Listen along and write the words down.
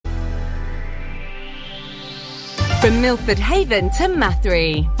From Milford Haven to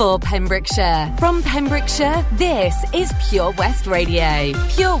Mathry for Pembrokeshire. From Pembrokeshire, this is Pure West Radio.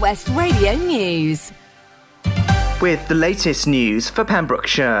 Pure West Radio News. With the latest news for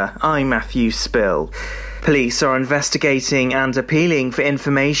Pembrokeshire, I'm Matthew Spill. Police are investigating and appealing for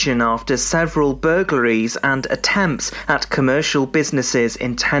information after several burglaries and attempts at commercial businesses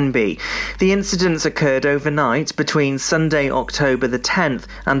in Tenby. The incidents occurred overnight between Sunday, October the 10th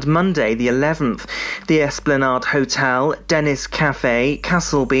and Monday the 11th. The Esplanade Hotel, Dennis Cafe,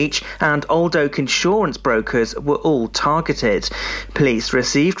 Castle Beach and Old Oak Insurance Brokers were all targeted. Police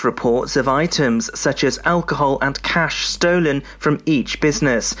received reports of items such as alcohol and cash stolen from each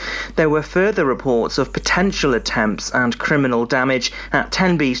business. There were further reports of potential attempts and criminal damage at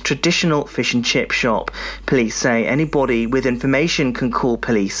Tenby's traditional fish and chip shop. Police say anybody with information can call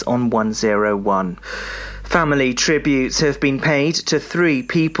police on 101. Family tributes have been paid to 3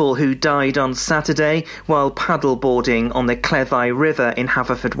 people who died on Saturday while paddleboarding on the Cleddau River in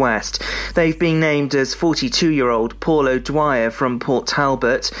Haverfordwest. They've been named as 42-year-old Paul O'Dwyer from Port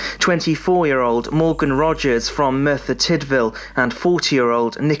Talbot, 24-year-old Morgan Rogers from Merthyr Tydfil and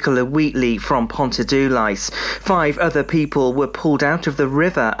 40-year-old Nicola Wheatley from Pontarddulais. 5 other people were pulled out of the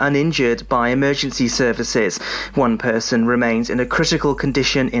river uninjured by emergency services. 1 person remains in a critical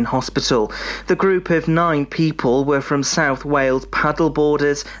condition in hospital. The group of 9 people were from South Wales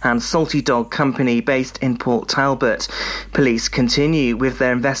Paddleboarders and Salty Dog Company based in Port Talbot. Police continue with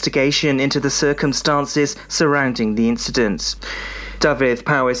their investigation into the circumstances surrounding the incident. Dyfed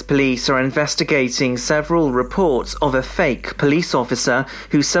Powys Police are investigating several reports of a fake police officer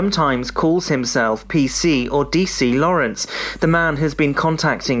who sometimes calls himself PC or DC Lawrence. The man has been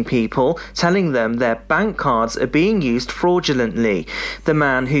contacting people, telling them their bank cards are being used fraudulently. The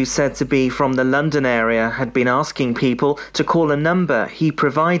man, who's said to be from the London area, had been asking people to call a number he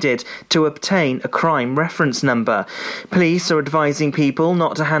provided to obtain a crime reference number. Police are advising people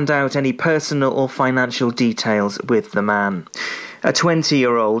not to hand out any personal or financial details with the man. A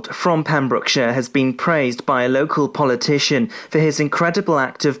 20-year-old from Pembrokeshire has been praised by a local politician for his incredible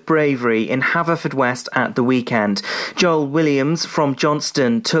act of bravery in Haverfordwest at the weekend. Joel Williams from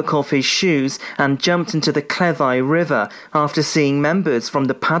Johnston took off his shoes and jumped into the Cleddau River after seeing members from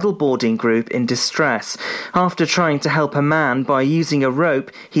the paddleboarding group in distress. After trying to help a man by using a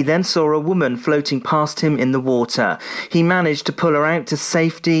rope, he then saw a woman floating past him in the water. He managed to pull her out to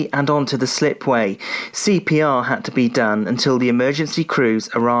safety and onto the slipway. CPR had to be done until the emergency crews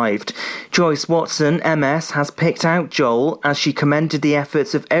arrived. Joyce Watson, MS, has picked out Joel as she commended the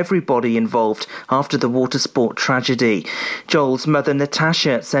efforts of everybody involved after the water sport tragedy. Joel's mother,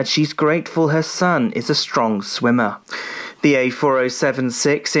 Natasha, said she's grateful her son is a strong swimmer. The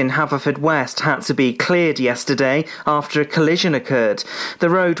A4076 in Haverfordwest had to be cleared yesterday after a collision occurred.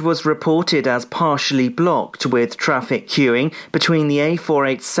 The road was reported as partially blocked with traffic queuing between the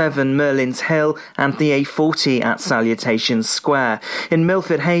A487 Merlin's Hill and the A40 at Salutation Square. In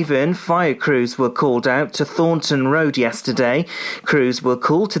Milford Haven, fire crews were called out to Thornton Road yesterday. Crews were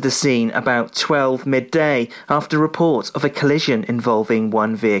called to the scene about 12 midday after reports of a collision involving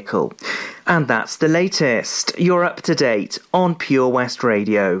 1 vehicle. And that's the latest. You're up to date on Pure West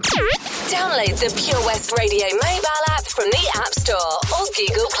Radio. Download the Pure West Radio mobile app from the App Store or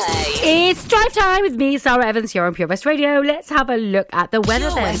Google Play. It's Drive Time with me, Sara Evans, here on Pure West Radio. Let's have a look at the weather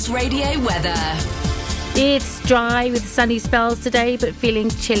Pure then. West Radio weather. It's dry with sunny spells today, but feeling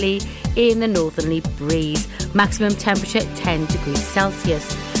chilly in the northerly breeze. Maximum temperature 10 degrees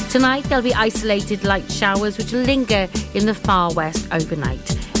Celsius. Tonight there'll be isolated light showers which will linger in the far west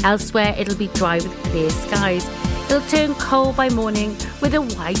overnight. Elsewhere it'll be dry with clear skies. It'll turn cold by morning with a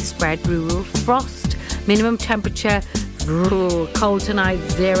widespread rural frost. Minimum temperature cold tonight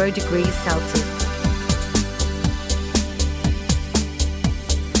 0 degrees Celsius.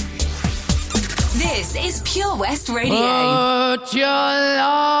 This is Pure West Radio. Put your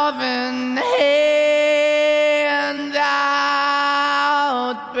loving hand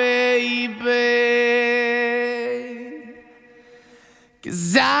out, baby,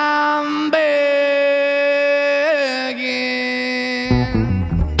 'cause I'm begging.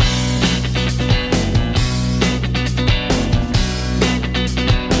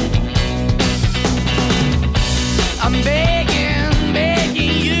 I'm begging,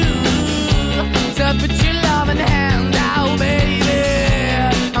 begging you to put your loving hand out, baby.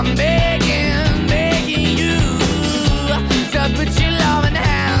 I'm begging, begging you to put your loving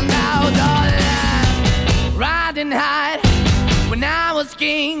hand out, darling. Riding high when I was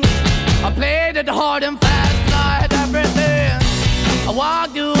king, I played it hard and fast, 'cause I had everything. I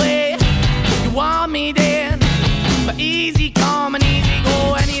walked away, you want me then, but easy come and easy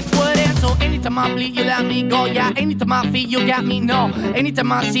go, and it wouldn't. So anytime Anytime I bleed, you let me go. Yeah, anytime I feel, you got me, no.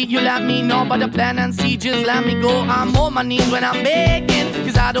 Anytime I see, you let me know. But the plan and see, just let me go. I'm on my knees when I'm begging,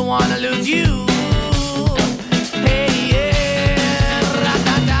 cause I don't wanna lose you. Hey, yeah,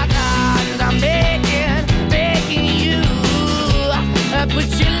 ra-da-da-da, cause I'm begging, begging you. Put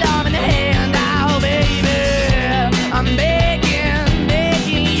your love in the hand out, baby. I'm begging,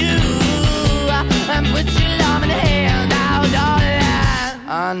 begging you. Put your love in the hand out, darling.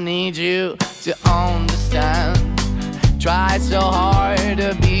 I need you to understand. Try so hard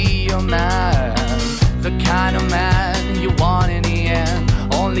to be your man, the kind of man you want in the end.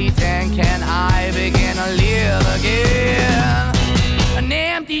 Only then can I begin to live again. An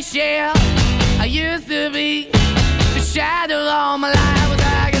empty shell I used to be. The shadow all my life was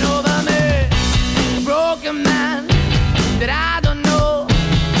hanging over me. A broken man that I don't know.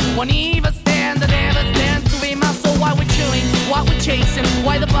 Won't even stand, I never stand to be my soul. Why we're chilling, why we're chasing,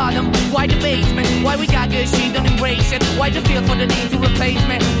 why the bottom, why the basement, why we got good, she don't embrace it. Why the feel for the need to replace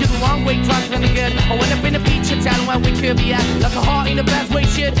me? You're the wrong way, trying to be good. I went up in the feature town where we could be at. Like a heart in the best way,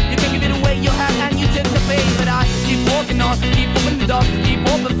 shit. You can give it away, you have, and you take the bait. But I keep walking on, keep opening the door, keep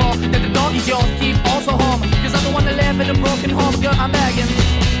open for that the door is yours, keep also home. Cause I'm the one that live in a broken home, girl, I'm begging.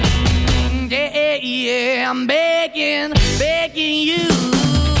 Yeah, yeah, I'm begging, begging you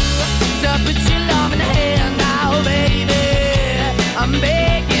to put your love in the hand now, baby. I'm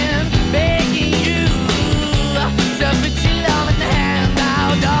begging, begging you to put your love in the hand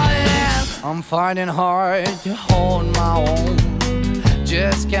now, darling. I'm fighting hard to hold my own,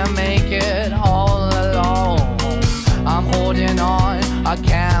 just can't make it all alone. I'm holding on, I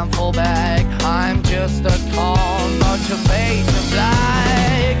can't fall back. I'm just a call, not your face of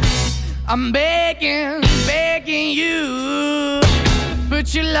black. I'm begging, begging you,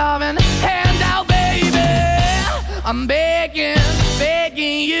 put your loving hand out, baby. I'm begging,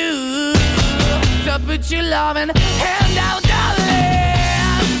 begging you to put your loving hand out, darling.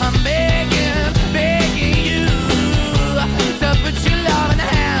 I'm begging, begging you to put your loving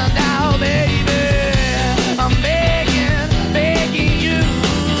hand out, baby. I'm begging, begging you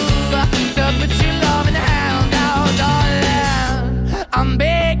to put your loving hand out, darling. I'm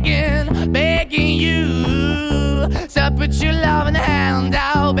begging, begging you to put your loving hand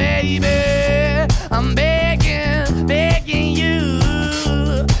out, baby. I'm begging, begging you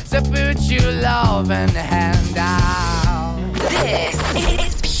to put your loving hand out. This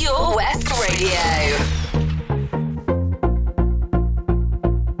is Pure West Radio.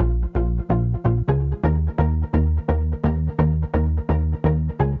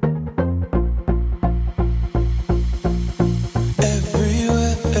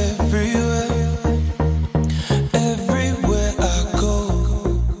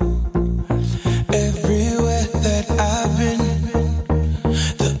 Everywhere that I've been,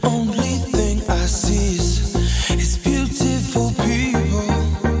 the only thing I see is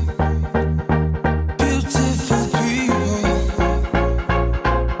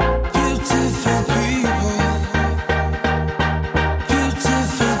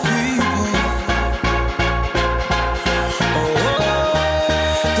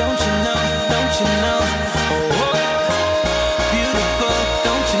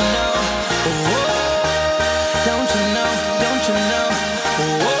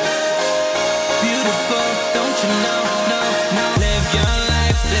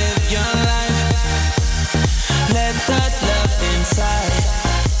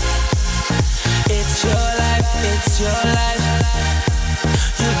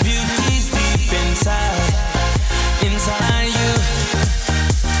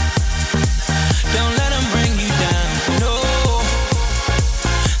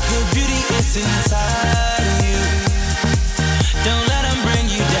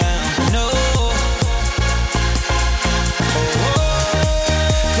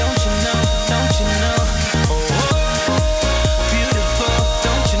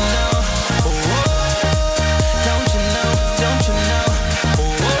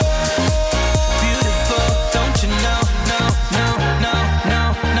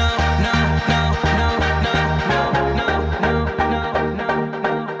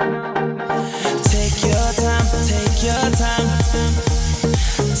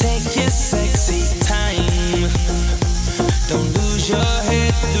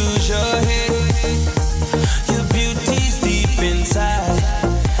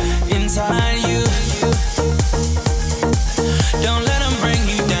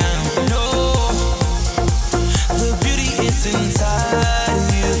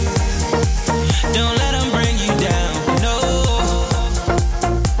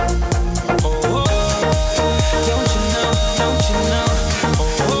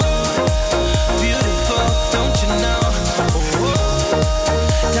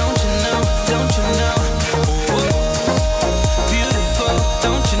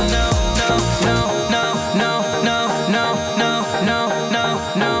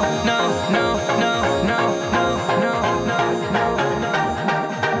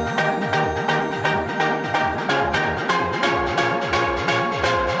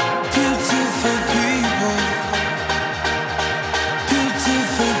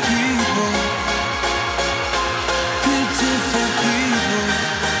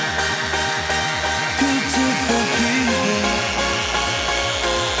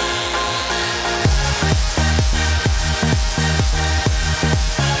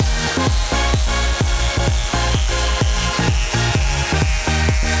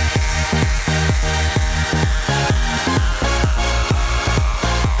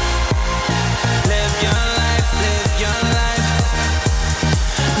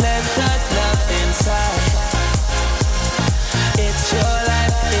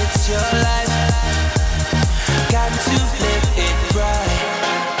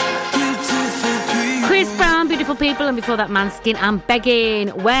People, and before that, Manskin and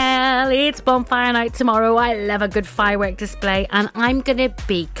Begging. Well, it's bonfire night tomorrow. I love a good firework display, and I'm going to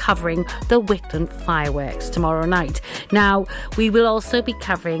be covering the Whitland fireworks tomorrow night. Now, we will also be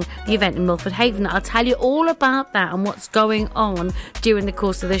covering the event in Milford Haven. I'll tell you all about that and what's going on during the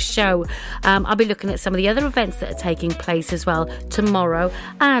course of the show. I'll be looking at some of the other events that are taking place as well tomorrow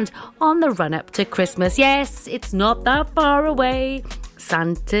and on the run-up to Christmas. Yes, it's not that far away.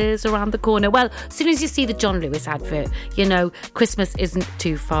 Santa's around the corner. Well, as soon as you see the John Lewis advert, you know Christmas isn't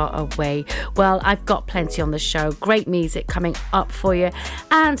too far away. Well, I've got plenty on the show. Great music coming up for you.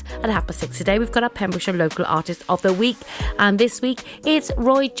 And at 6:30 today, we've got our Pembrokeshire Local Artist of the Week. And this week, it's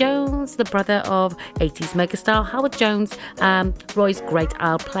Roy Jones, the brother of 80s megastar Howard Jones. Roy's great.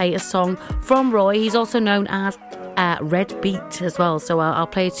 I'll play a song from Roy. He's also known as Red Beat as well, so I'll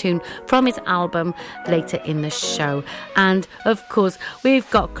play a tune from his album later in the show. And of course, we've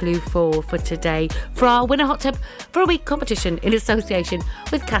got Clue 4 for today for our Winner Hot Tub for a Week competition in association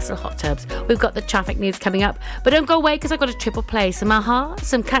with Castle Hot Tubs. We've got the traffic news coming up, but don't go away because I've got a triple play, some Aha,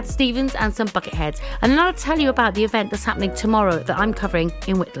 some Cat Stevens and some Bucketheads, and then I'll tell you about the event that's happening tomorrow that I'm covering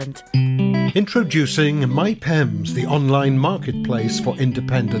in Whitland. Introducing My Pems, the online marketplace for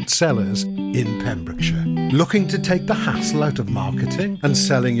independent sellers in Pembrokeshire. Looking to take the hassle out of marketing and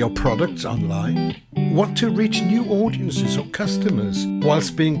selling your products online? Want to reach new audiences or customers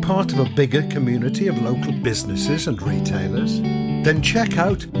whilst being part of a bigger community of local businesses and retailers? Then check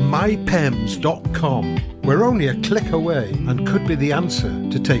out mypems.com. We're only a click away and could be the answer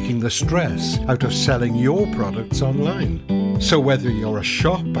to taking the stress out of selling your products online. So whether you're a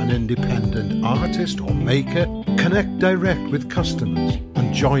shop, an independent artist or maker, connect direct with customers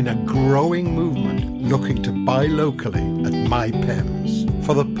and join a growing movement looking to buy locally at MyPems.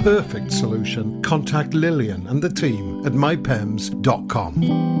 For the perfect solution, contact Lillian and the team at mypems.com.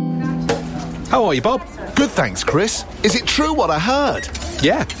 How are you, Bob? Good, thanks, Chris. Is it true what I heard?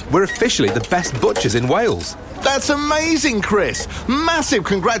 Yeah, we're officially the best butchers in Wales. That's amazing, Chris. Massive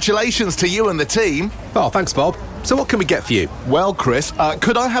congratulations to you and the team. Oh, thanks, Bob. So what can we get for you? Well, Chris,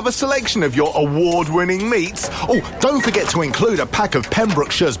 could I have a selection of your award-winning meats? Oh, don't forget to include a pack of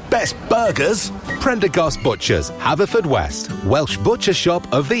Pembrokeshire's best burgers. Prendergast Butchers, Haverfordwest, Welsh Butcher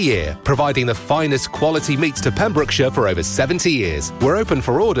Shop of the Year, providing the finest quality meats to Pembrokeshire for over 70 years. We're open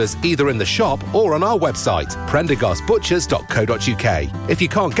for orders either in the shop or on our website, prendergastbutchers.co.uk. If you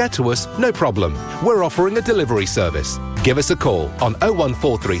can't get to us, no problem. We're offering a delivery service. Give us a call on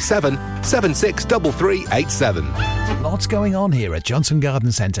 01437 763387. Lots going on here at Johnson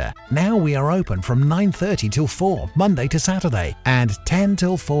Garden Centre. Now we are open from 9:30 till 4, Monday to Saturday, and 10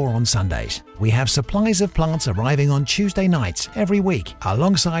 till 4 on Sundays. We have supplies of plants arriving on Tuesday nights every week,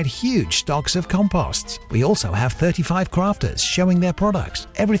 alongside huge stocks of composts. We also have 35 crafters showing their products,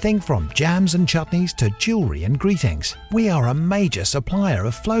 everything from jams and chutneys to jewellery and greetings. We are a major supplier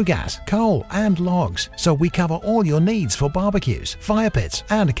of flow gas, coal and logs, so we cover all your needs for barbecues, fire pits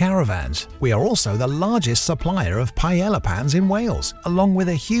and caravans. We are also the largest supplier of paella pans in Wales, along with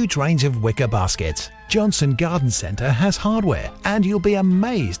a huge range of wicker baskets. Johnson Garden Centre has hardware, and you'll be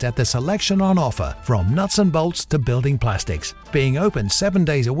amazed at the selection on offer, from nuts and bolts to building plastics. Being open 7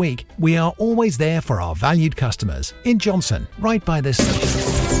 days a week, we are always there for our valued customers. In Johnson, right by the sea.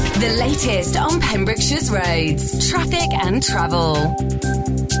 The latest on Pembrokeshire's roads, traffic and travel.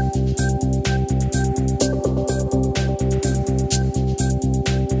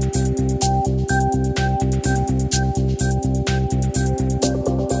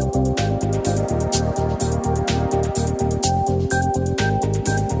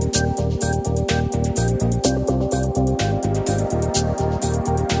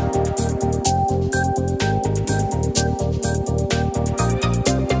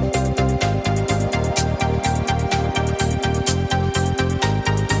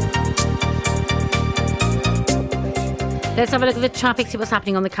 Let's have a look at the traffic, see what's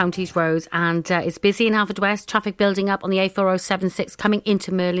happening on the county's roads. And it's busy in Haverfordwest. Traffic building up on the A4076 coming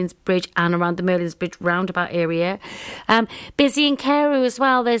into Merlin's Bridge and around the Merlin's Bridge roundabout area. Busy in Carew as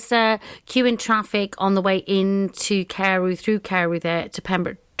well. There's queue in traffic on the way into Carew, through Carew there to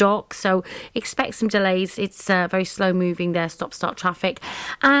Pembroke Dock, so expect some delays. It's very slow moving there, stop-start traffic.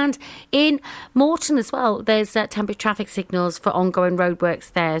 And in Morton as well, there's temporary traffic signals for ongoing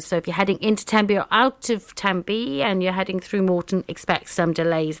roadworks there. So if you're heading into Tenby or out of Tenby and you're heading through Morton, expect some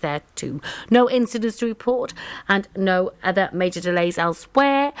delays there too. No incidents to report and no other major delays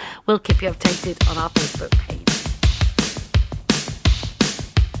elsewhere. We'll keep you updated on our Facebook page.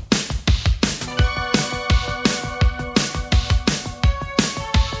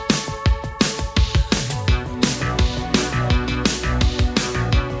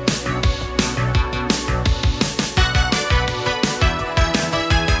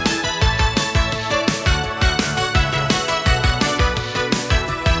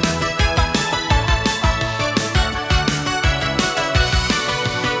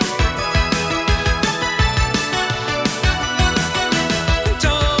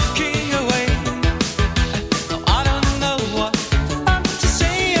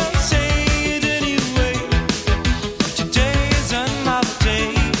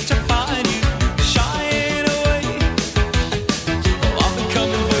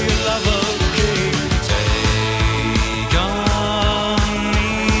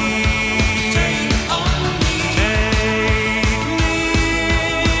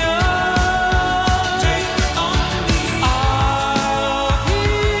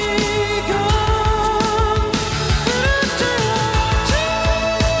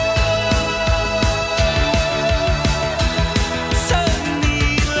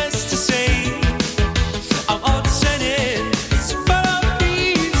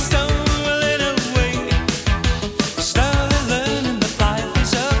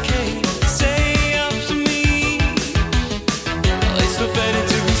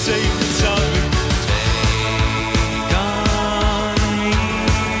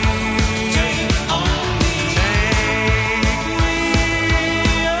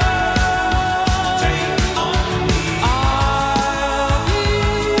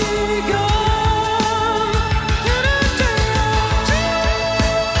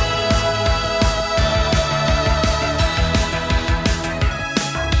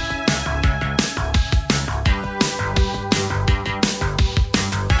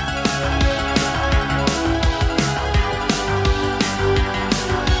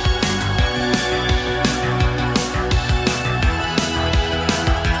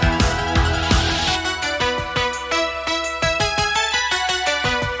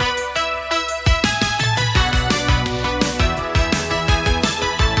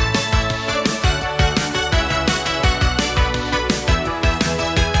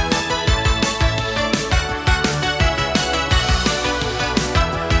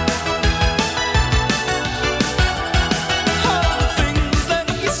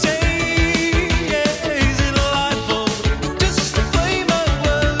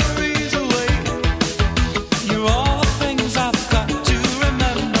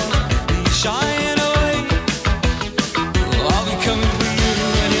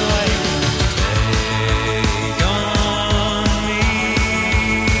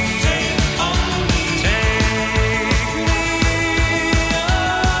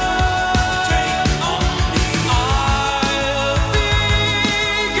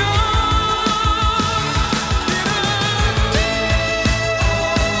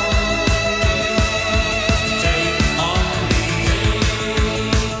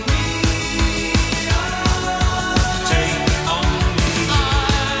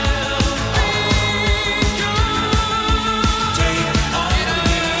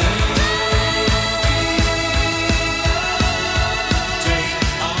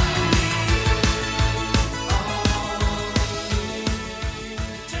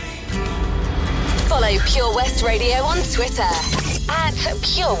 Pure West Radio on Twitter at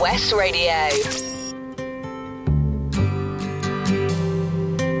Pure West Radio.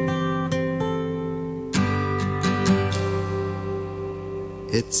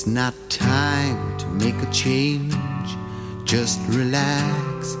 It's not time to make a change. Just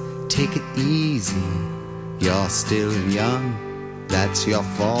relax, take it easy. You're still young, that's your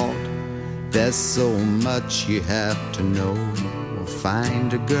fault. There's so much you have to know.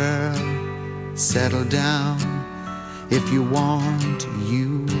 Find a girl, settle down. If you want,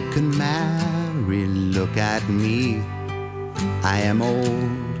 you can marry. Look at me, I am old,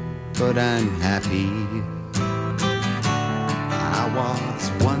 but I'm happy. I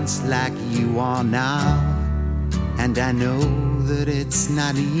was once like you are now, And I know that it's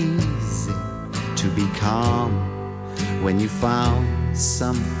not easy to be calm when you found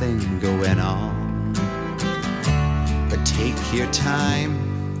something going on. But take your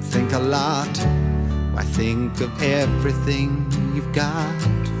time, think a lot. Why, think of everything you've got,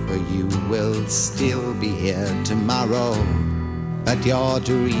 for you will still be here tomorrow, but your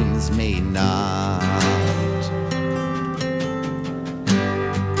dreams may not.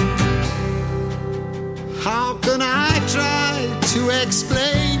 How can I try to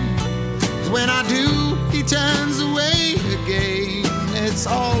explain? When I do, he turns away again. It's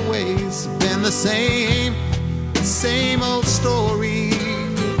always been the same old story.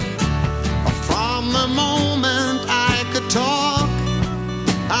 From the moment I could talk,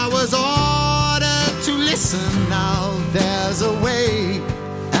 I was ordered to listen. Now there's a way,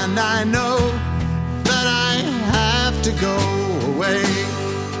 and I know that I have to go away.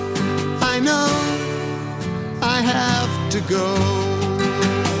 I know I have to go.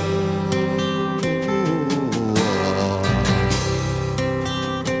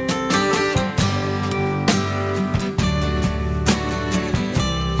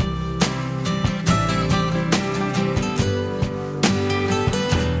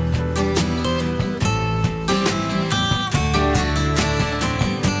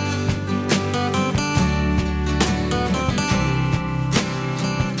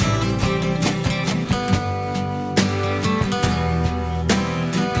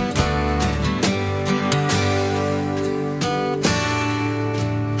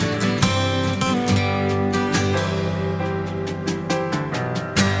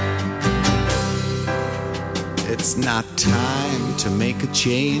 It's not time to make a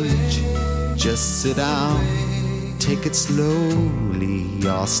change. Just sit down, take it slowly.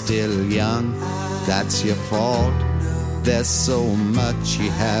 You're still young, that's your fault. There's so much you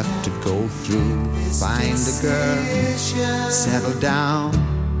have to go through. Find a girl, settle down.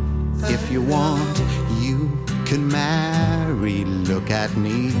 If you want, you can marry. Look at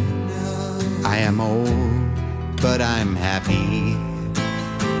me, I am old, but I'm happy.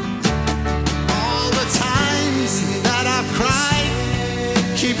 That I've cried,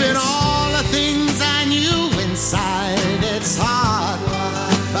 keeping all the things I knew inside. It's hard,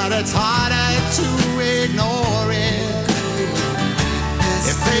 but it's harder to ignore it.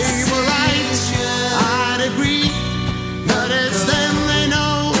 If they were right, I'd agree, but it's them they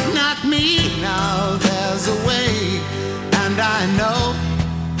know, not me. Now there's a way, and I know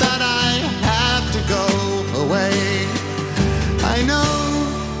that I have to go away. I know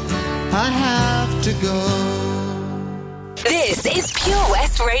I have to go. This is Pure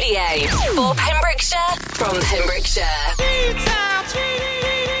West Radio for Pembrokeshire, from Pembrokeshire.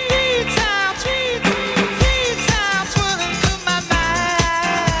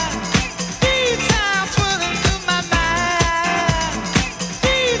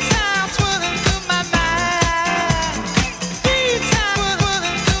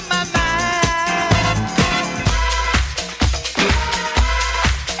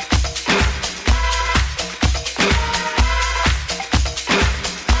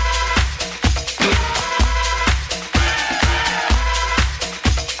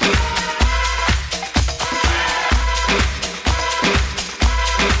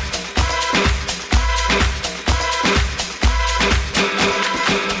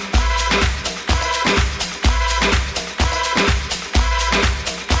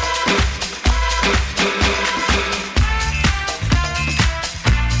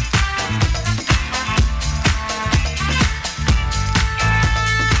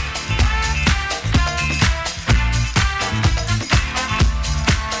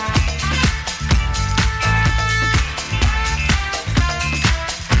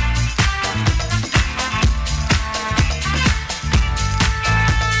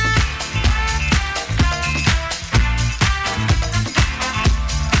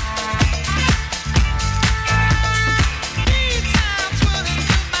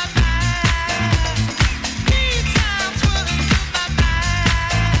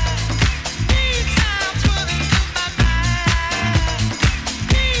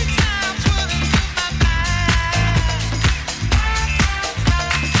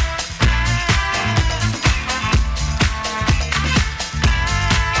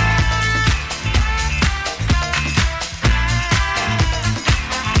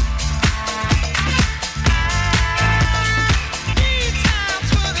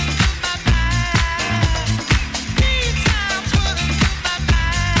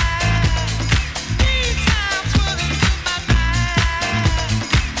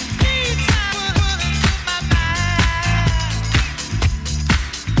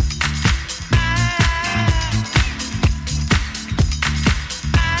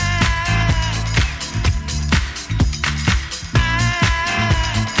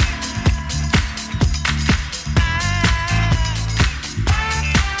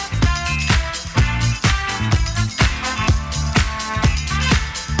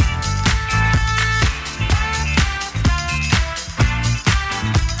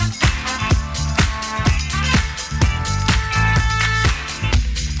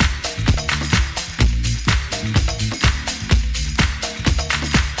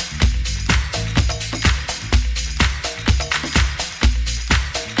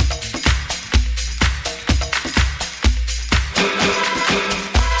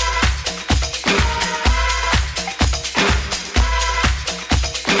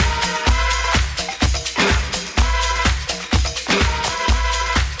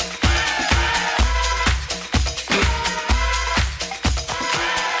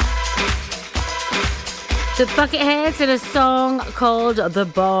 The Bucketheads in a song called The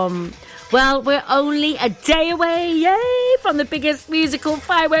Bomb. Well, we're only a day away, yay, from the biggest musical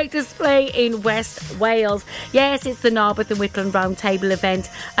firework display in West Wales. Yes, it's the Narberth and Whitland Round Table event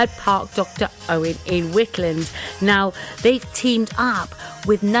at Park Dr Owen in Whitland. Now, they've teamed up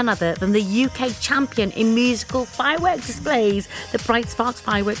with none other than the UK champion in musical firework displays, the Bright Sparks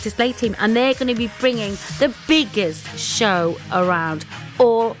Firework Display Team, and they're going to be bringing the biggest show around,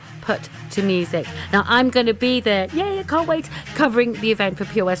 all put to music. Now, I'm going to be there. Yay, I can't wait, covering the event for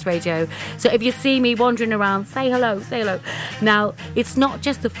Pure West Radio. So if you see me wandering around, say hello, say hello. Now, it's not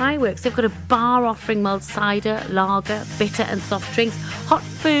just the fireworks. They've got a bar offering mulled cider, lager, bitter and soft drinks, hot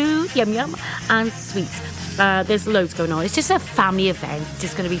food, yum yum, and sweets. There's loads going on. It's just a family event. It's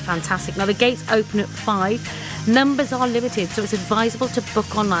just going to be fantastic. Now, the gates open at 5. Numbers are limited, so it's advisable to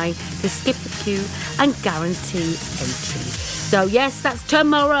book online to skip the queue and guarantee entry. So, yes, that's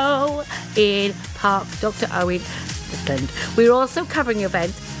tomorrow in Park Dr Owen, Whitland. We're also covering an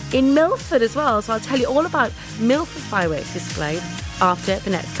event in Milford as well, so I'll tell you all about Milford Fireworks Display after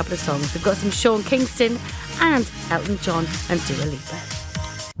the next couple of songs. We've got some Sean Kingston and Elton John and Dua Lipa.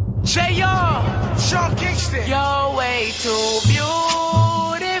 J.R. Sean Kingston. You're way too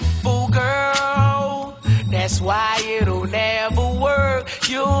beautiful, girl. That's why it'll never work.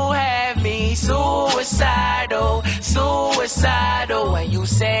 You have me suicidal, suicidal. When you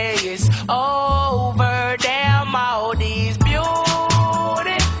say it's over, damn all these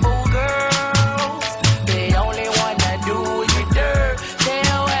beautiful girls, they only wanna do you dirt.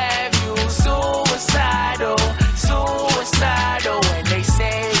 They'll have you suicidal, suicidal. When they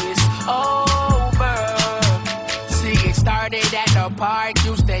say it's over. See, it started at the park,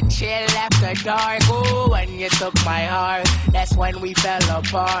 used to chill after dark. Ooh, when you took my heart, that's when we fell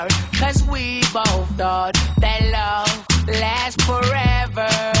apart. Cause we both thought that love lasts forever,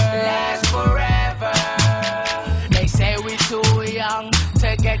 lasts forever. They say we're too young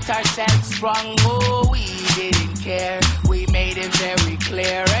to get ourselves sprung. Oh, we didn't care, we made it very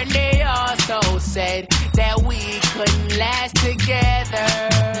clear. And they also said that we couldn't last together,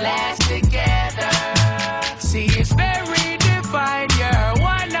 last together. See, it's very divine, you're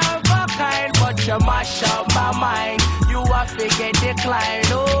one of a kind, but you mash up my mind. You are figure decline,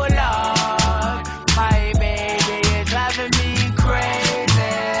 oh Lord. My baby is driving me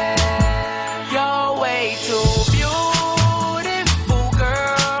crazy. You're way too beautiful,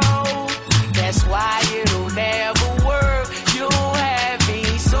 girl. That's why it'll never work. You have me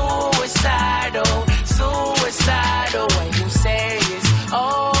suicidal, suicidal. When you say it's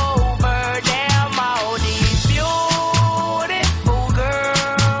over, damn all these beautiful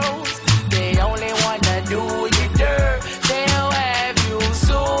girls, they only wanna do you dirt. They'll have you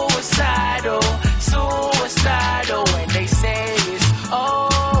suicidal, suicidal. When they say it's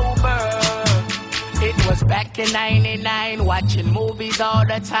over. It was back in 99, watching movies all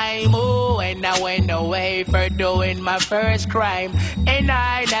the time. Oh, and I went away for doing my first crime. And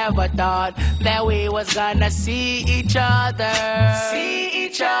I never thought that we was gonna see each other, see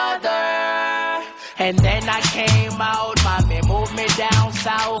each other. And then I came out, mommy moved me down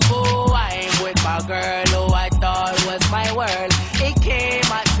south. Oh, I ain't with my girl who I thought was my world. It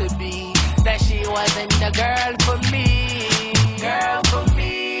came out to be that she wasn't the girl for me, girl for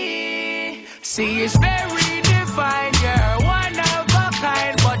me. See, it's very divine, you're one of a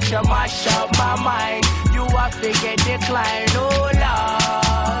kind, but you mash up my mind. You are figure decline, oh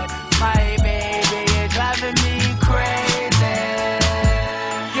Lord. My baby is driving me crazy.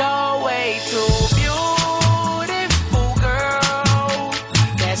 You're way too beautiful, girl.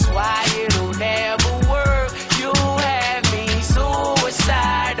 That's why it'll never work. You have me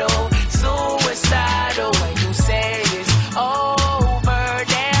suicidal, suicidal. When you say it's over,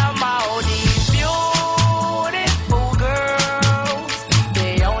 damn all these beautiful girls,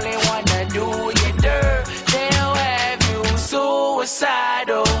 they only wanna do you dirt. They'll have you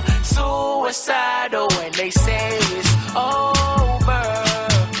suicidal, suicidal. When they say it's over.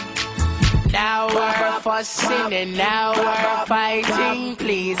 Now we're fussing and now we're fighting.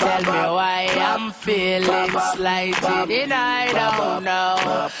 Please tell me why I'm feeling slighted. And I don't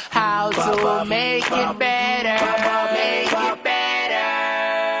know how to make it better, make it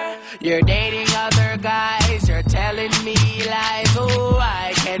better. You're dating other guys, you're telling me lies. Oh,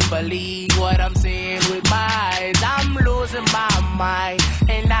 I can't believe what I'm seeing with my eyes. I'm losing my mind,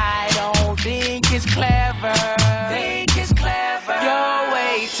 and I don't think it's clever. Think it's clever. You're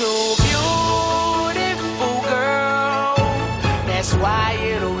way too beautiful, girl. That's why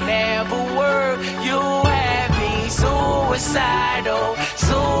it'll never work. You have me suicidal,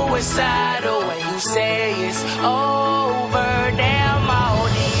 suicidal. When you say it's over, damn all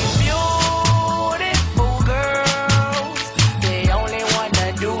these beautiful girls.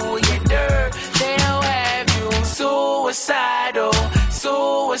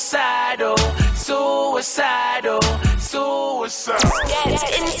 suicidal, suicidal, suicidal.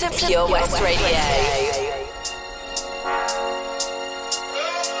 Get into Pure West Radio.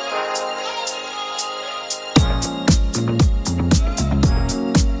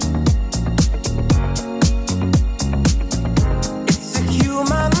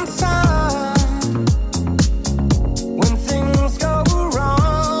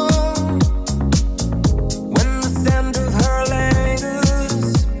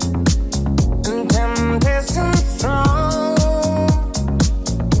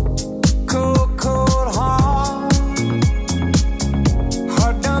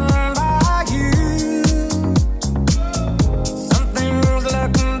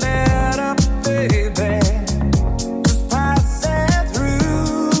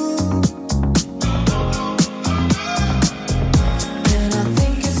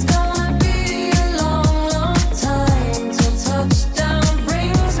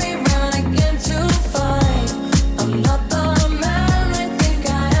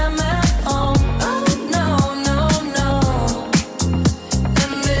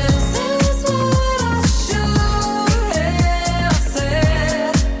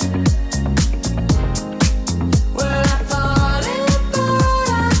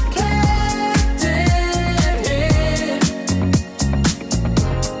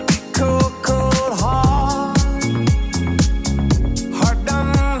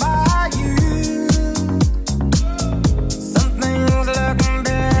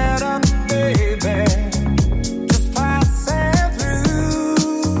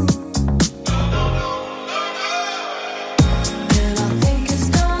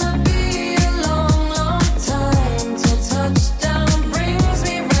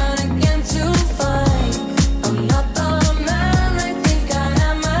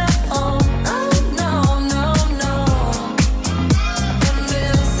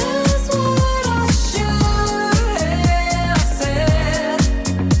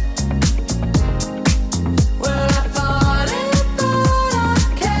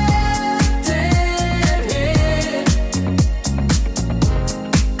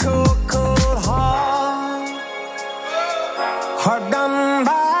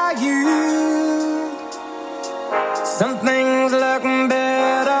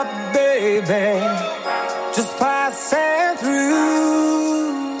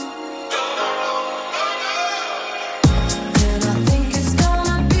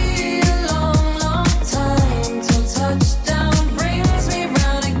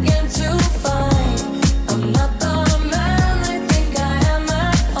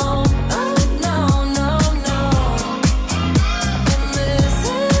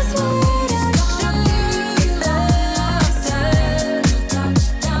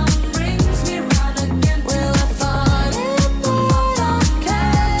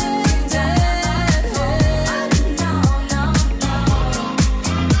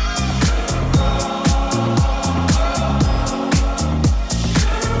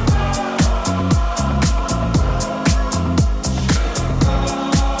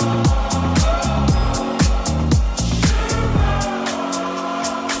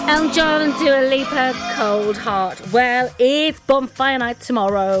 John, Dua Lipa, Cold Heart. Well, it's bonfire night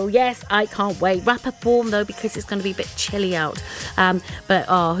tomorrow. Yes, I can't wait. Wrap up warm though, because it's going to be a bit chilly out. But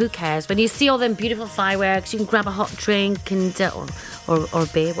who cares? When you see all them beautiful fireworks, you can grab a hot drink and or a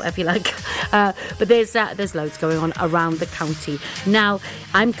beer, whatever you like. But there's loads going on around the county. Now,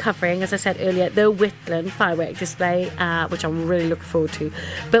 I'm covering, as I said earlier, the Whitland firework display, which I'm really looking forward to.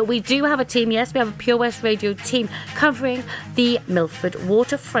 But we do have a team, yes, we have a Pure West Radio team covering the Milford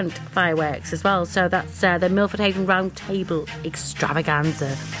Waterfront fireworks as well. So that's the Milford Haven Round Table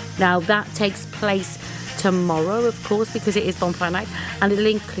Extravaganza. Now, that takes place tomorrow, of course, because it is bonfire night, and it'll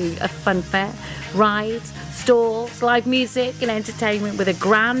include a fun fair, rides, stalls, live music and entertainment with a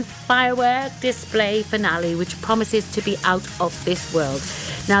grand firework display finale which promises to be out of this world.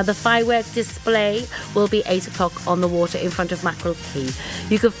 Now, the firework display will be 8 o'clock on the water in front of Mackerel Quay.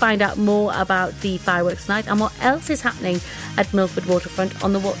 You can find out more about the fireworks night and what else is happening at Milford Waterfront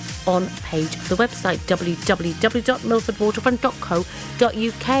on the What's On page of the website,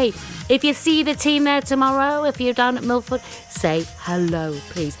 www.milfordwaterfront.co.uk. If you see the team there tomorrow, if you're down at Milford, say hello,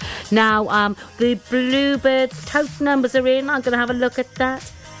 please. Now, the Bluebirds tote numbers are in. I'm going to have a look at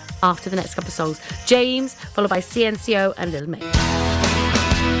that after the next couple of songs. James, followed by CNCO and Little Mix.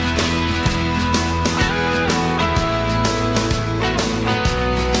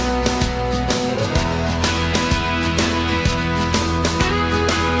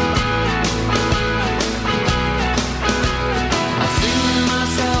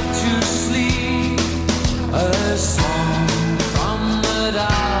 A song from the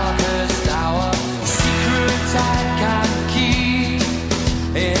dark.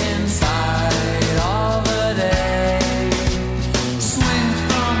 inside of a day. Swing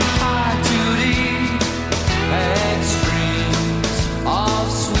from high to deep, extremes of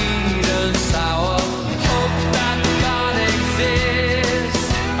sweet and sour. Hope that God exists.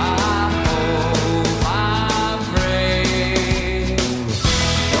 I hope, I pray.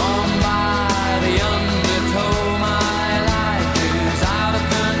 Gone by the undertow, my life is out of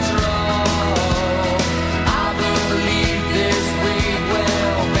control. I believe this weight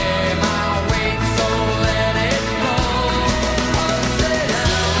will bear my weight, so let it go. Oh, sit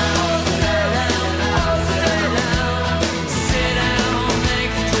down, oh, sit down, oh, sit down. Sit down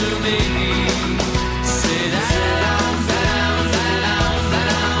next to me. Sit down, sit down, sit down, sit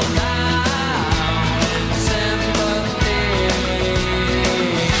down, down in sympathy.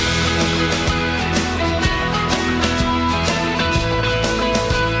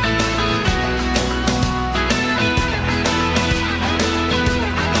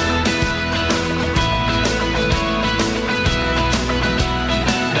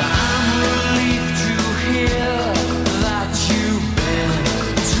 I'm relieved to hear that you've been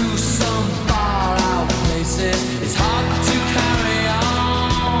to some far out places. It's hard to carry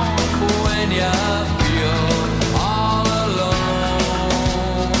on when you feel all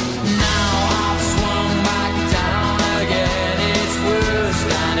alone. Now I've swung back down again. It's worse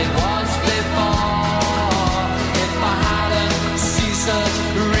than it was before. If I hadn't seen such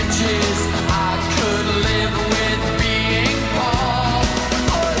riches, I could live with being poor.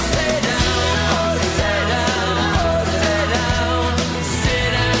 Oh, sit down, oh, sit down, oh, sit down. Sit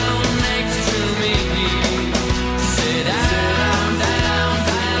down next to me. Sit down, down,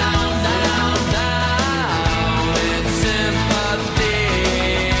 down, down, down with sympathy.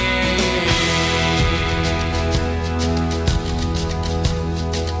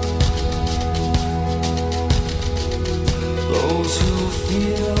 Those who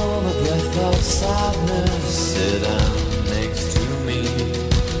feel the breath of sadness, sit down next to me.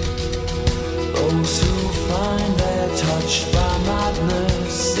 Those who find they're touched by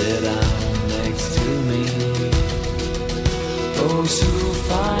madness, sit down next to me. Those who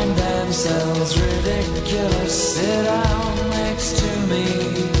find themselves ridiculous, sit down next to me.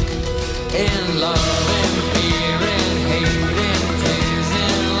 In love, in fear, in hate, in tears.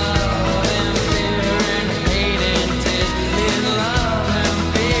 In love, in fear, in hate, in tears. In love, in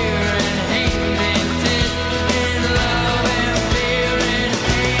fear, in hate, in tears. In love, in fear, in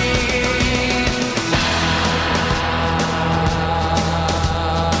hate.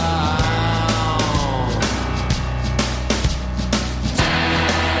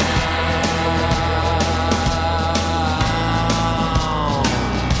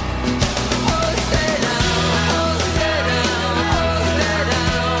 Oh, sit down, oh, sit down, oh, sit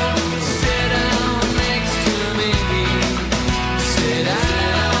down. Sit down next to me. Sit down,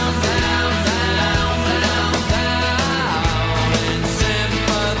 down, down, down, down in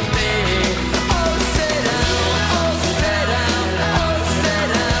sympathy. Oh, sit down, oh, sit down, oh, sit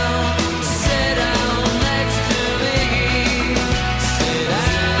down. Sit down next to me. Sit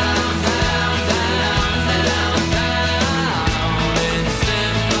down, down, down, down, down in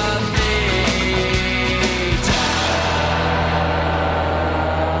sympathy.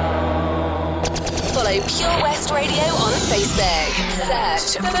 Follow Pure West Radio on Facebook.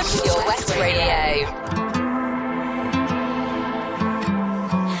 Search for Pure West Radio.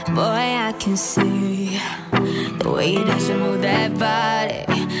 Boy, I can see the way you dance and move that body.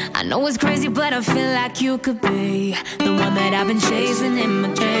 I know it's crazy, but I feel like you could be the one that I've been chasing in my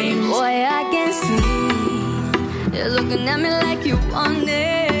dreams. Boy, I can see you're looking at me like you want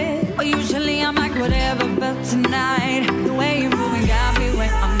it. But usually I'm like whatever, but tonight the way you're moving got me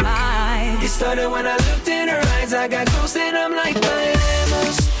where I'm at. It started when I looked in her eyes. I got close and I'm like,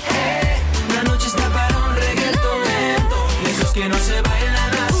 bailemos, hey. La noche está para un reggaetón lento. Esos que no se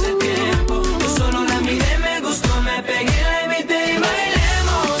bailan hace tiempo. Yo solo la miré, me gustó, me pegué, la invité y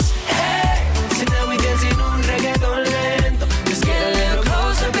bailemos, hey. So now we dance in un reggaetón lento. Just get a little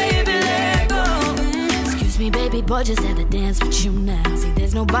closer, baby, let go. Excuse me, baby boy, just had to dance with you now. See,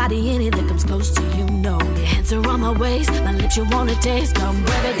 there's nobody in it that comes close to you, no. Your hands are on my waist, my lips you wanna taste. Come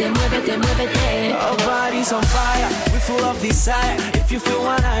muévete, muévete, muévete. Our bodies on fire, we're full of desire. If you feel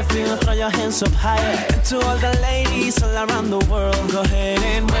what I feel, throw your hands up higher. And to all the ladies all around the world, go ahead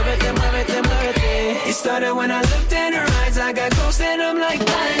and muévete, muévete, muévete. It started when I looked in her eyes. I got close and I'm like,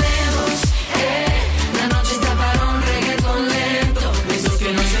 bailemos, hey. La noche está para un reggaetón lento. Esos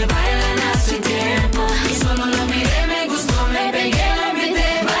que no se bailan hace tiempo. Y solo lo miré, me gustó, me pegué, la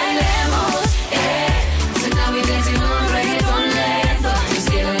invité, bailemos, hey. So now we dancing on reggaetón lento. Just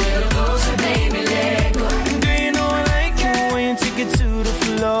get a little closer, baby, let go. Do you know I like it when you take it to the the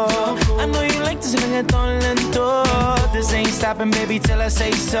floor. I know you like this reggaeton lento. This ain't stopping, baby, till I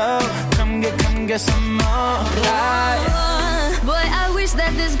say so. Come get some more. Boy, I wish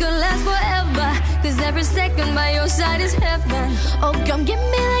that this could last forever. Cause every second by your side is heaven. Oh, come give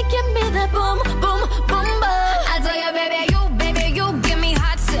me that boom, boom, boom, boom. I tell you, baby, you give me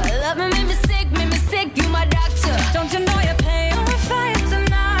hot. Love me, make me sick, you my doctor. Don't you know you're paying on fire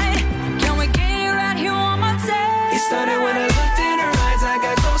tonight? Can we get you out here one more time? It started when I looked in her eyes. I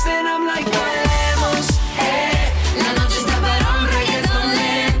got close and I'm like, bailemos, La noche está para un reggaeton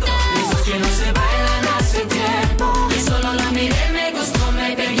lento. Esos que no se bailan hace tiempo. Y solo la miré, me gustó,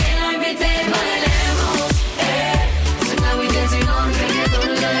 me pegué, la invité. Bailemos, So now we dancing on reggaeton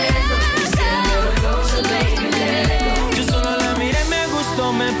lento. Just get a little closer, baby, let go. Yo solo la miré, me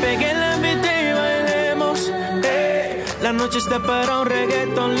gustó, me pegué, la invité y bailemos. La noche está para un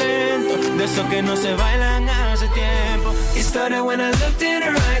reggaeton lento. De esos que no se bailan hace tiempo. It started when I looked in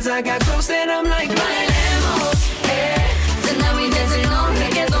her eyes. I got close and I'm like, Bailemos, So now we dancing on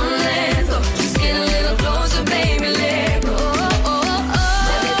reggaeton lento. Just get a little closer, baby, let go. So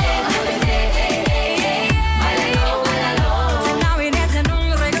now we dancing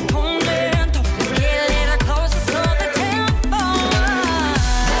on reggaeton lento. Just get a little closer, slow the tempo.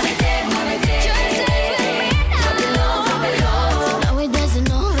 So now we dancing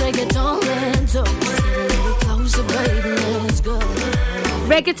on reggaeton lento. Just get a little closer, baby, let's go.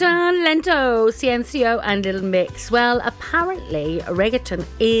 Reggaeton, Lento, Ciencio and Little Mix. Well, apparently reggaeton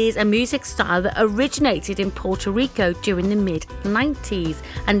is a music style that originated in Puerto Rico during the mid-90s,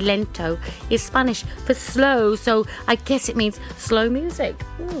 and Lento is Spanish for slow, so I guess it means slow music.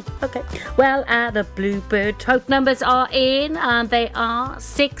 Okay. Well, the Bluebird tote numbers are in, and they are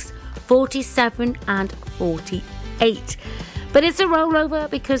 6, 47 and 48. But it's a rollover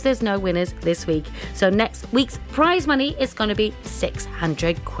because there's no winners this week. So next week's prize money is going to be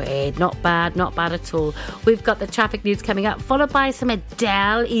 600 quid. Not bad at all. We've got the traffic news coming up, followed by some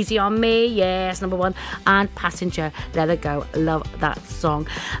Adele, Easy on Me, yes, number 1, and Passenger, Let Her Go, love that song.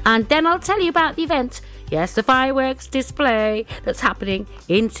 And then I'll tell you about the event, yes, the fireworks display that's happening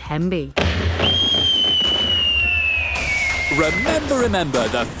in Tenby. Remember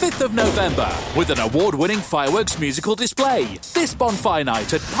the 5th of November with an award-winning fireworks musical display. This bonfire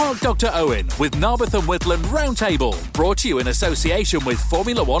night at Park Dr. Owen with Narberth and Whitland Roundtable, brought to you in association with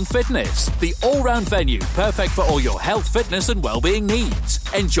Formula One Fitness, the all-round venue perfect for all your health, fitness and well-being needs.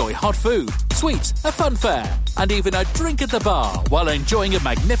 Enjoy hot food, sweets, a fun fair, and even a drink at the bar while enjoying a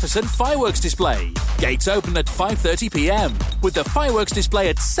magnificent fireworks display. Gates open at 5:30pm with the fireworks display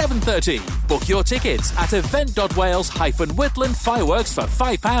at 7:30. Book your tickets at event.wales-Whitland Fireworks for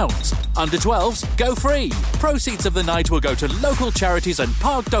 £5. Under 12s, go free. Proceeds of the night will go to local charities and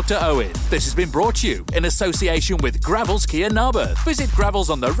Park Dr. Owen. This has been brought to you in association with Gravels Kia Narberth. Visit Gravels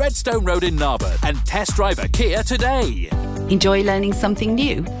on the Redstone Road in Narberth and test drive a Kia today. Enjoy learning something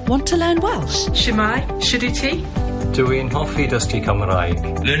new? Want to learn Welsh? Shwmai, Shuduti? Dwi'n hoffi dysgu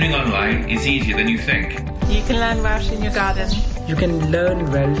Cymraeg. Learning online is easier than you think. You can learn Welsh in your garden. You can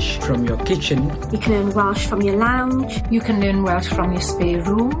learn Welsh from your kitchen. You can learn Welsh from your lounge. You can learn Welsh from your spare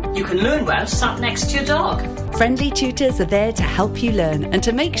room. You can learn Welsh sat next to your dog. Friendly tutors are there to help you learn and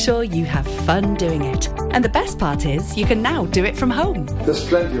to make sure you have fun doing it. And the best part is, you can now do it from home. There's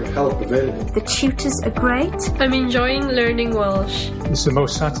plenty of help available. The tutors are great. I'm enjoying learning Welsh. It's the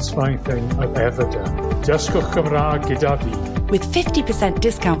most satisfying thing I've ever done. Dysgwch Cymraeg gyda fi. With 50%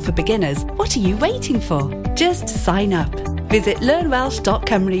 discount for beginners, what are you waiting for? Just sign up. Visit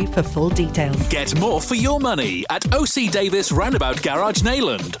learnwelsh.com for full details. Get more for your money at OC Davis Roundabout Garage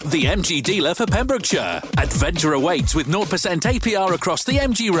Neyland, the MG dealer for Pembrokeshire. Adventure awaits with 0% APR across the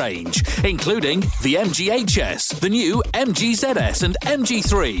MG range, including the MG HS, the new MG ZS and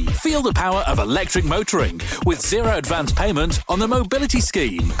MG3. Feel the power of electric motoring with zero advance payment on the mobility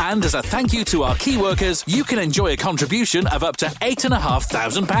scheme. And as a thank you to our key workers, you can enjoy a contribution of up to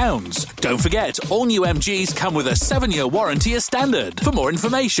 £8,500. Don't forget, all new MGs come with a 7-year warranty as standard. For more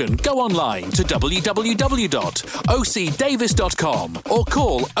information, go online to www.ocdavis.com or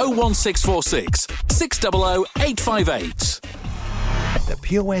call 01646 600 858. The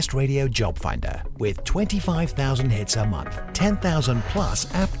Pure West Radio Job Finder, with 25,000 hits a month, 10,000 plus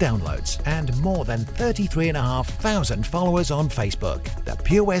app downloads, and more than 33,500 followers on Facebook. The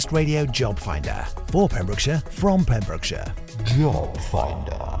Pure West Radio Job Finder, for Pembrokeshire, from Pembrokeshire. Job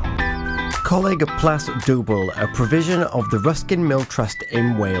Finder. Coleg Plas Dwbl, a provision of the Ruskin Mill Trust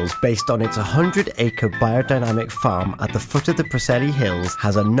in Wales based on its 100-acre biodynamic farm at the foot of the Preseli Hills,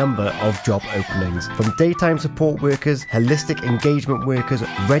 has a number of job openings. From daytime support workers, holistic engagement workers,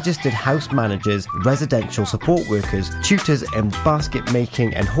 registered house managers, residential support workers, tutors in basket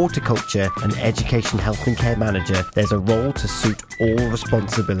making and horticulture, and education health and care manager, there's a role to suit all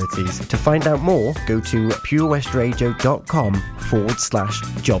responsibilities. To find out more, go to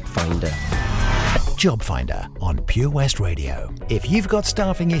purewestradio.com/job finder. Job Finder on Pure West Radio. If you've got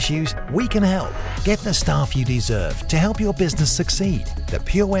staffing issues, we can help. Get the staff you deserve to help your business succeed. The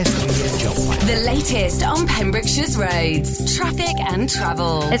Pure West Radio Job Finder. The latest on Pembrokeshire's roads, traffic and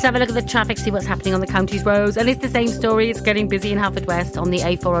travel. Let's have a look at the traffic, see what's happening on the county's roads. And it's the same story. It's getting busy in Haverfordwest on the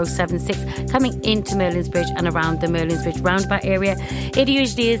A4076 coming into Merlin's Bridge and around the Merlin's Bridge roundabout area. It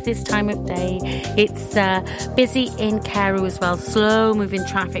usually is this time of day. It's busy in Carew as well. Slow moving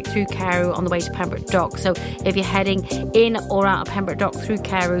traffic through Carew on the way to Pembroke Dock. So if you're heading in or out of Pembroke Dock through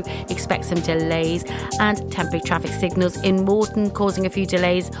Carew, expect some delays, and temporary traffic signals in Morton causing a few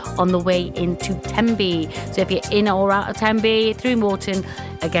delays on the way into Tenby. So if you're in or out of Tenby through Morton,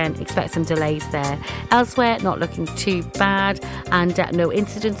 again, expect some delays there. Elsewhere, not looking too bad, and no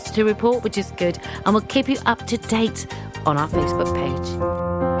incidents to report, which is good. And we'll keep you up to date on our Facebook page.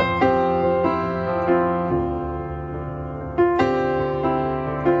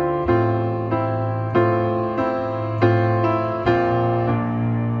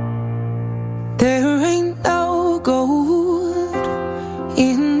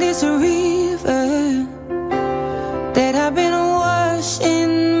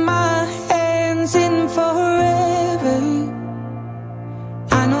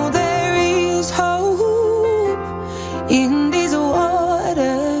 In these waters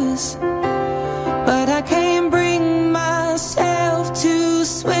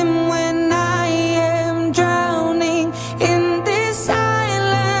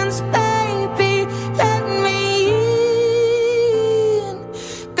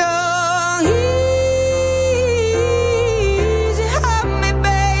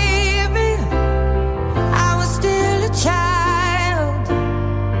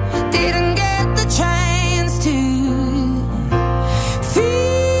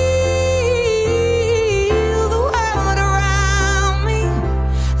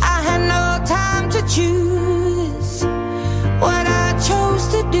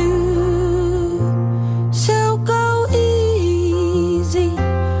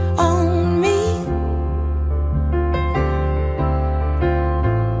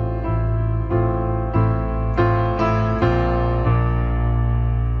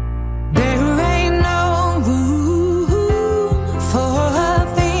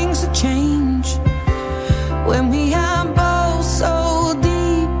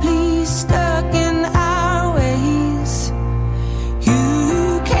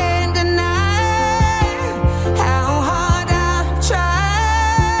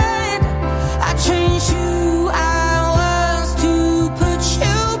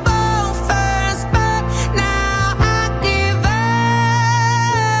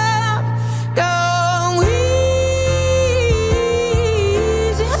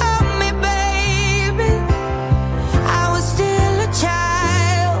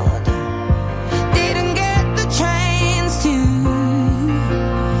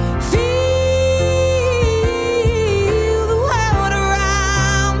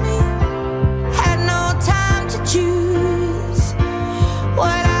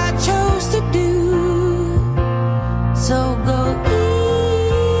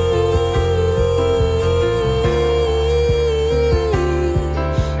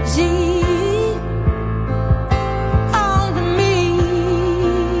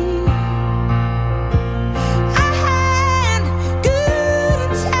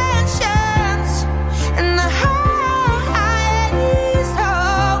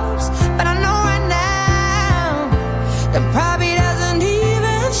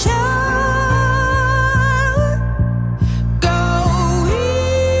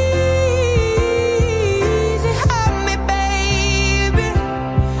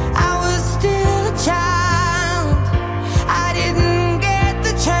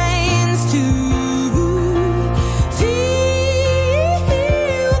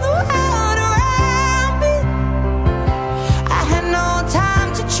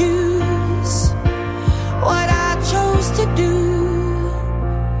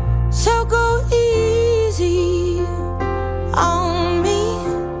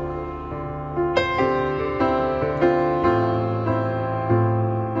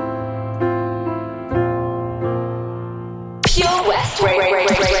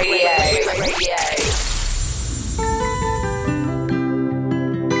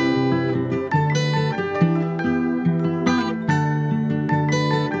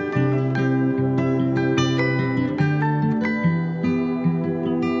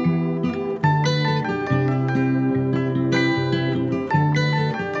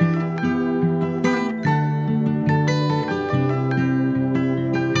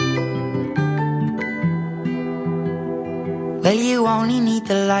Well, you only need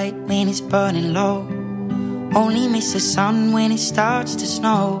the light when it's burning low. Only miss the sun when it starts to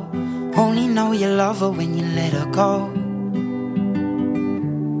snow. Only know you love her when you let her go.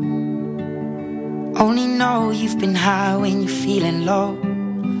 Only know you've been high when you're feeling low.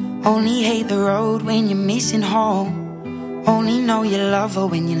 Only hate the road when you're missing home. Only know you love her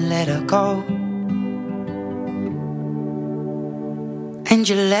when you let her go. And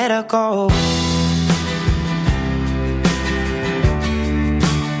you let her go.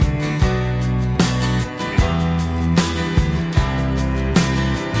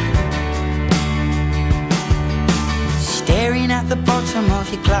 Staring at the bottom of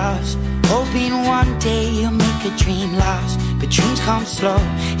your glass, hoping one day you'll make a dream last. But dreams come slow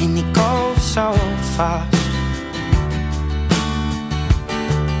and they go so fast.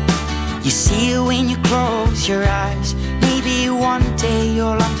 You see it when you close your eyes. Maybe one day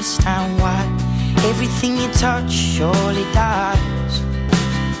you'll understand why everything you touch surely dies.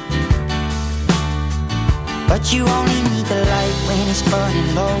 But you only need the light when it's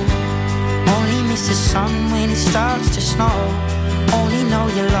burning low. Only miss the sun when it starts to snow. Only know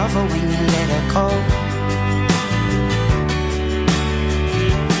you love her when you let her go.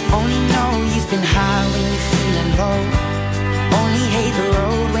 Only know you've been high when you're feeling low. Only hate the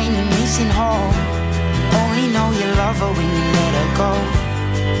road when you're missing home. Only know you love her when you let her go.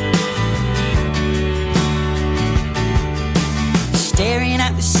 Staring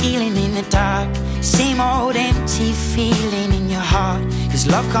at the ceiling in the dark, same old empty feeling in your heart. 'Cause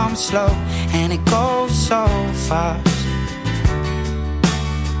love comes slow and it goes so fast.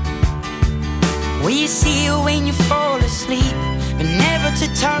 Well, you see it when you fall asleep, but never to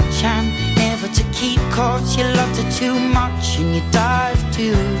touch and never to keep. 'Cause you loved her too much and you dive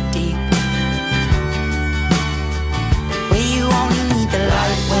too deep. Well, you only need the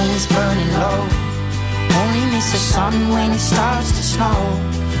light when it's burning low. Only miss the sun when it starts to snow.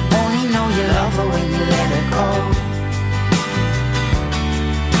 Only know you love her when you let her go.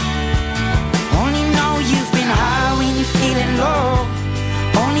 Only know you've been high when you're feeling low.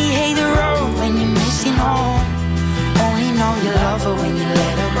 Only hate the road when you're missing home. Only know you love her when you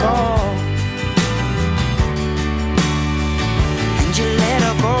let her go. And you let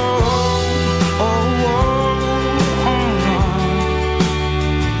her go. Oh, oh, oh.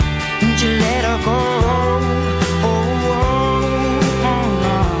 And you let her go.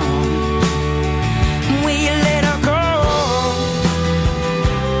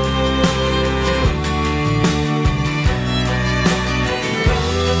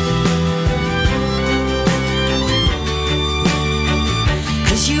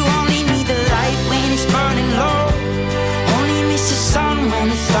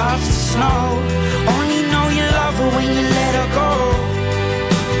 Starts to snow. Only know you love her when you let her go.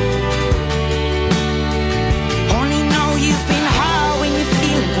 Only know you've been high when you're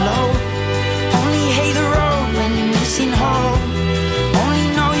feeling low. Only hate the road when you're missing home. Only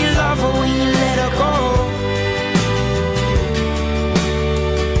know you love her when you let her go.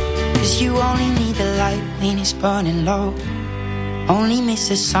 'Cause you only need the light when it's burning low. Only miss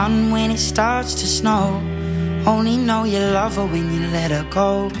the sun when it starts to snow. Only know you love her when you let her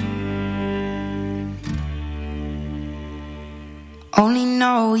go. Only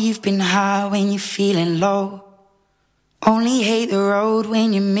know you've been high when you're feeling low. Only hate the road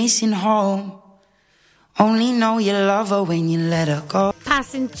when you're missing home. Only know you love her when you let her go.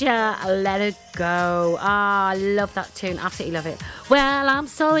 Passenger, let her go. Ah, I love that tune. Absolutely love it. Well, I'm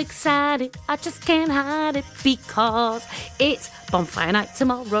so excited, I just can't hide it, because it's Bonfire Night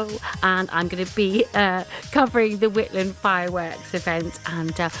tomorrow, and I'm going to be covering the Whitland Fireworks event,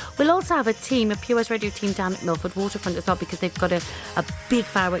 and we'll also have a team, a Pure West Radio team down at Milford Waterfront as well, because they've got a big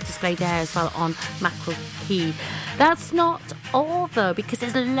firework display there as well on Mackerel Quay. That's not all though, because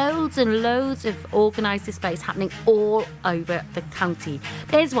there's loads and loads of organised displays happening all over the county.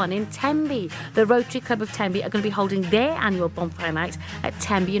 There's one in Tenby. The Rotary Club of Tenby are going to be holding their annual Bonfire Night at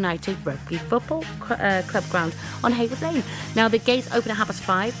Tenby United Rugby Football Club ground on Haywood Lane. Now the gates open at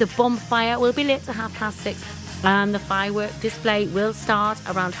 5:30. The bonfire will be lit at 6:30. And the firework display will start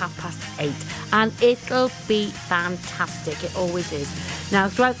around 8:30. And it'll be fantastic. It always is. Now,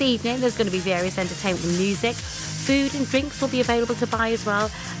 throughout the evening, there's going to be various entertainment and music. Food and drinks will be available to buy as well.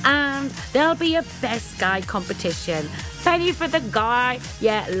 And there'll be a best guy competition. Penny for the guy.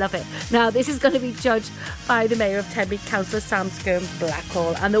 Yeah, love it. Now, this is going to be judged by the Mayor of Tenby, Councillor Sam Skirm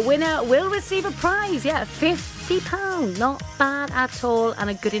Blackhall. And the winner will receive a prize. Yeah, £50 £50. Not bad at all, and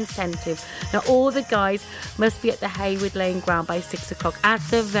a good incentive. Now, all the guys must be at the Haywood Lane ground by 6 o'clock at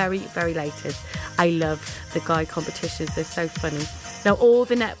the very, very latest. I love the guy competitions. They're so funny. Now, all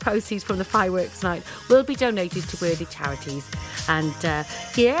the net proceeds from the fireworks night will be donated to worthy charities. And,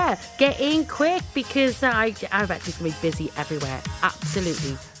 yeah, get in quick because I reckon it's going to be busy everywhere.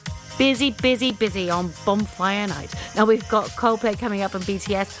 Absolutely. Busy, busy, busy on Bonfire Night. Now, we've got Coldplay coming up on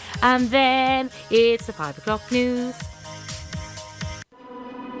BTS. And then it's the 5 o'clock news.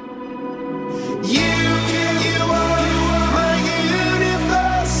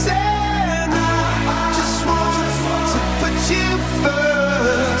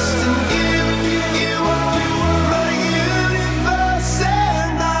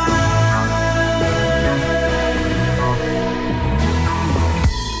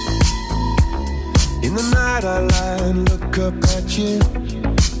 I lie and look up at you.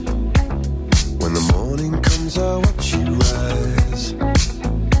 When the morning comes, I watch you rise.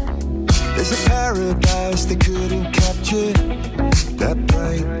 There's a paradise they couldn't capture. That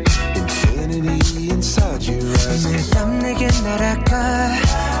bright infinity inside your eyes. 내 땀 내게 날아가.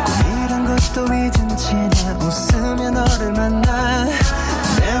 꿈이란 것도 잊은 채 나 웃으며 너를 만나.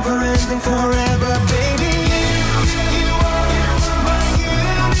 Never ending forever, baby.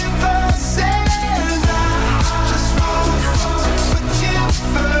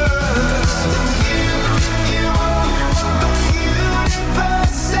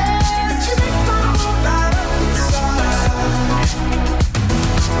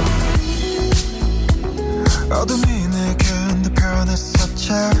 어둠이 내겐 더 변했었지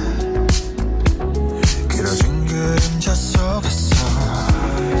길어진 그림자 속에서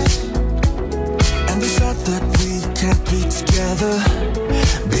And they said that we can't be together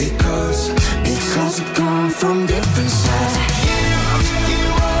Because we've come from different sides You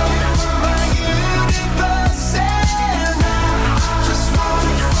are my universe And I just want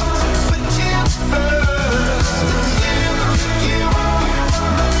to put you first You are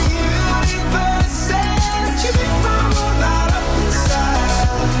my universe And you make my world light up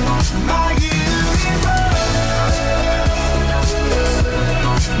inside My universe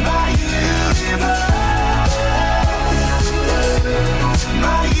My universe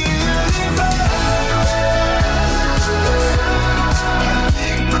My universe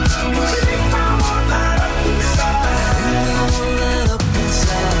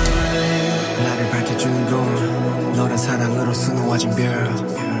나를 밝혀주는 건 너란 사랑으로 수놓아진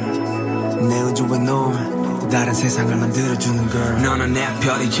별내 우주에 넌 다른 세상을 만들어주는 걸 너는 내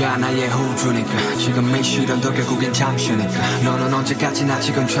별이자 나의 호주니까 지금 이 시련도 결국엔 잠시니까 너는 언제까지나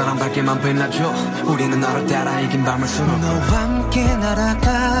지금처럼 밝게만 빛나줘 우리는 너를 따라 이긴 밤을 수놓고 너와 함께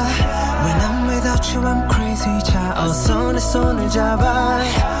날아가 When I'm without you I'm crazy 자 어서 내 손을 잡아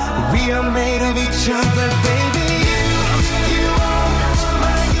We are made of each other baby